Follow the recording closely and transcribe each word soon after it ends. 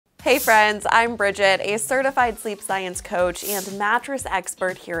Hey friends, I'm Bridget, a certified sleep science coach and mattress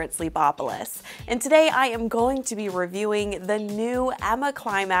expert here at Sleepopolis. And today I am going to be reviewing the new Emma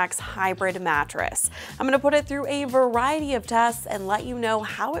CliMax Hybrid mattress. I'm going to put it through a variety of tests and let you know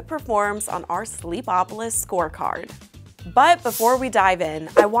how it performs on our Sleepopolis scorecard. But before we dive in,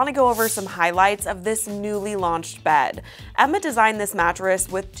 I want to go over some highlights of this newly launched bed. Emma designed this mattress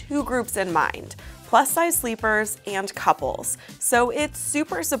with two groups in mind: plus-size sleepers and couples. So it's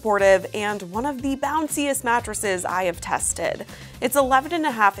super supportive and one of the bounciest mattresses I have tested. It's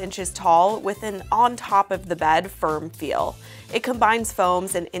 11.5 inches tall with an on top of the bed firm feel. It combines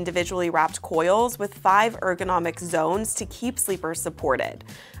foams and individually wrapped coils with 5 ergonomic zones to keep sleepers supported.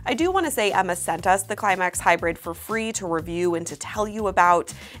 I do want to say Emma sent us the CliMax Hybrid for free to review and to tell you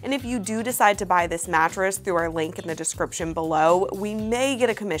about, and if you do decide to buy this mattress through our link in the description below, we may get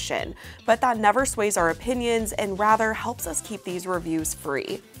a commission, but that never sways our opinions and rather helps us keep these reviews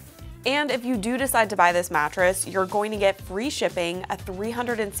free. And if you do decide to buy this mattress, you're going to get free shipping, a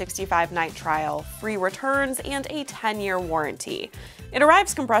 365-night trial, free returns, and a 10-year warranty. It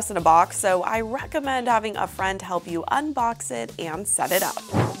arrives compressed in a box, so I recommend having a friend help you unbox it and set it up.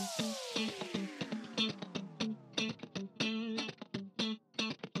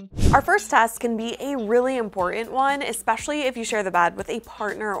 Our first test can be a really important one, especially if you share the bed with a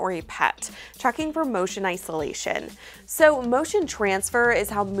partner or a pet, checking for motion isolation. So motion transfer is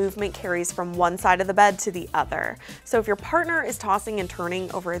how movement carries from one side of the bed to the other. So if your partner is tossing and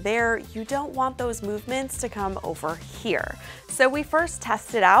turning over there, you don't want those movements to come over here. So we first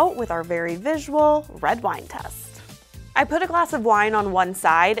test it out with our very visual red wine test. I put a glass of wine on one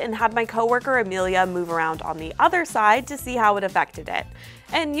side and had my coworker Amelia move around on the other side to see how it affected it.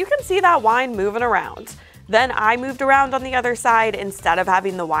 And you can see that wine moving around. Then I moved around on the other side instead of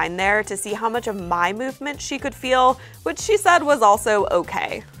having the wine there to see how much of my movement she could feel, which she said was also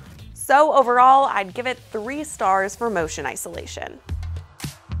okay. So overall, I'd give it 3 stars for motion isolation.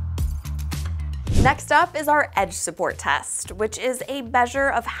 Next up is our edge support test, which is a measure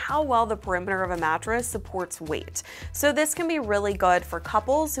of how well the perimeter of a mattress supports weight. So this can be really good for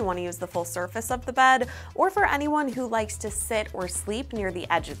couples who want to use the full surface of the bed, or for anyone who likes to sit or sleep near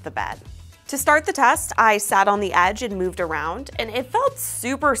the edge of the bed. To start the test, I sat on the edge and moved around, and it felt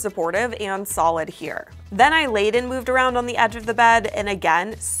super supportive and solid here. Then I laid and moved around on the edge of the bed, and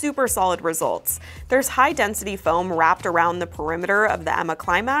again, super solid results. There's high density foam wrapped around the perimeter of the Emma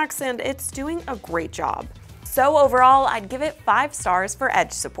CliMax, and it's doing a great job. So overall, I'd give it 5 stars for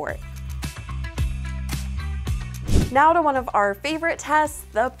edge support. Now to one of our favorite tests,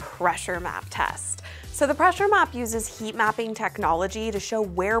 the pressure map test. So the pressure map uses heat mapping technology to show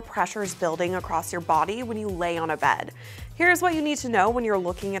where pressure is building across your body when you lay on a bed. Here's what you need to know when you're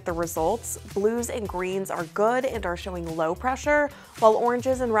looking at the results. Blues and greens are good and are showing low pressure, while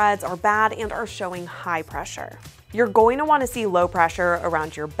oranges and reds are bad and are showing high pressure. You're going to want to see low pressure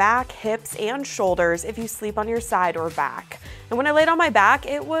around your back, hips, and shoulders if you sleep on your side or back. And when I laid on my back,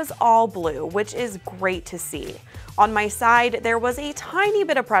 it was all blue, which is great to see. On my side, there was a tiny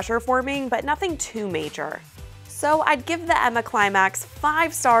bit of pressure forming, but nothing too major. So I'd give the Emma CliMax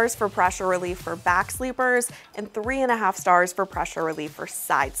 5 stars for pressure relief for back sleepers and 3.5 stars for pressure relief for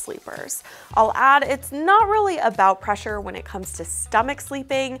side sleepers. I'll add, it's not really about pressure when it comes to stomach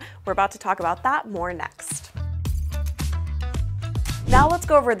sleeping. We're about to talk about that more next. Now let's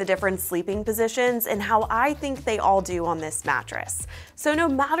go over the different sleeping positions and how I think they all do on this mattress. So no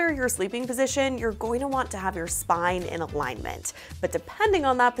matter your sleeping position, you're going to want to have your spine in alignment. But depending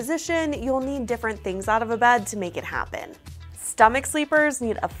on that position, you'll need different things out of a bed to make it happen. Stomach sleepers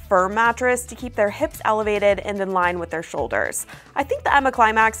need a firm mattress to keep their hips elevated and in line with their shoulders. I think the Emma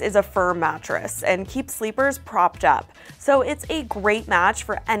CliMax is a firm mattress and keeps sleepers propped up. So it's a great match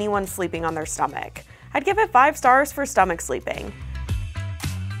for anyone sleeping on their stomach. I'd give it 5 stars for stomach sleeping.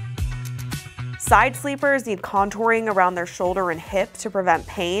 Side sleepers need contouring around their shoulder and hip to prevent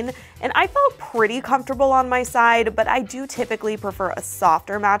pain, and I felt pretty comfortable on my side, but I do typically prefer a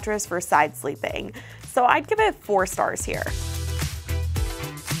softer mattress for side sleeping, so I'd give it 4 stars here.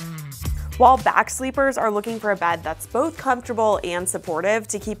 While back sleepers are looking for a bed that's both comfortable and supportive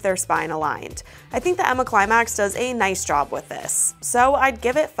to keep their spine aligned. I think the Emma CliMax does a nice job with this, so I'd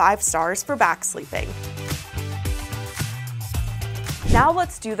give it 5 stars for back sleeping. Now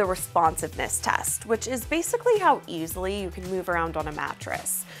let's do the responsiveness test, which is basically how easily you can move around on a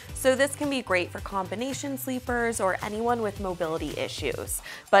mattress. So this can be great for combination sleepers or anyone with mobility issues.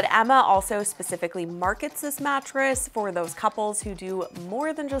 But Emma also specifically markets this mattress for those couples who do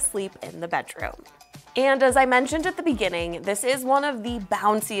more than just sleep in the bedroom. And as I mentioned at the beginning, this is one of the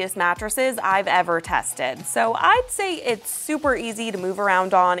bounciest mattresses I've ever tested, so I'd say it's super easy to move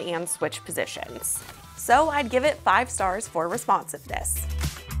around on and switch positions. So I'd give it 5 stars for responsiveness.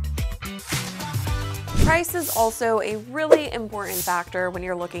 Price is also a really important factor when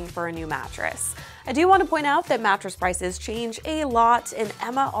you're looking for a new mattress. I do want to point out that mattress prices change a lot, and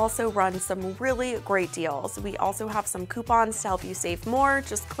Emma also runs some really great deals. We also have some coupons to help you save more.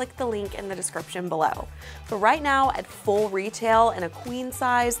 Just click the link in the description below. But right now, at full retail in a queen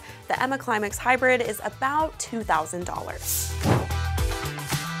size, the Emma CliMax Hybrid is about $2,000.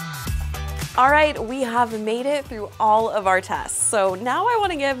 All right, we have made it through all of our tests, so now I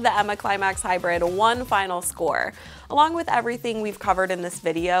want to give the Emma CliMax Hybrid one final score. Along with everything we've covered in this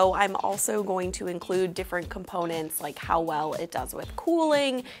video, I'm also going to include different components like how well it does with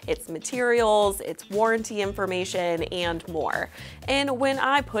cooling, its materials, its warranty information, and more. And when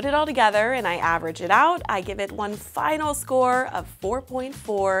I put it all together and I average it out, I give it one final score of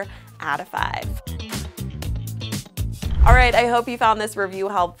 4.4 out of 5. All right, I hope you found this review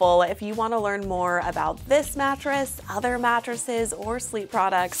helpful. If you want to learn more about this mattress, other mattresses, or sleep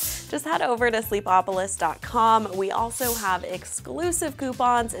products, just head over to Sleepopolis.com. We also have exclusive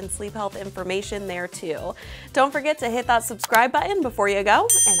coupons and sleep health information there too. Don't forget to hit that subscribe button before you go,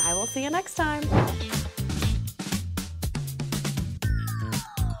 and I will see you next time.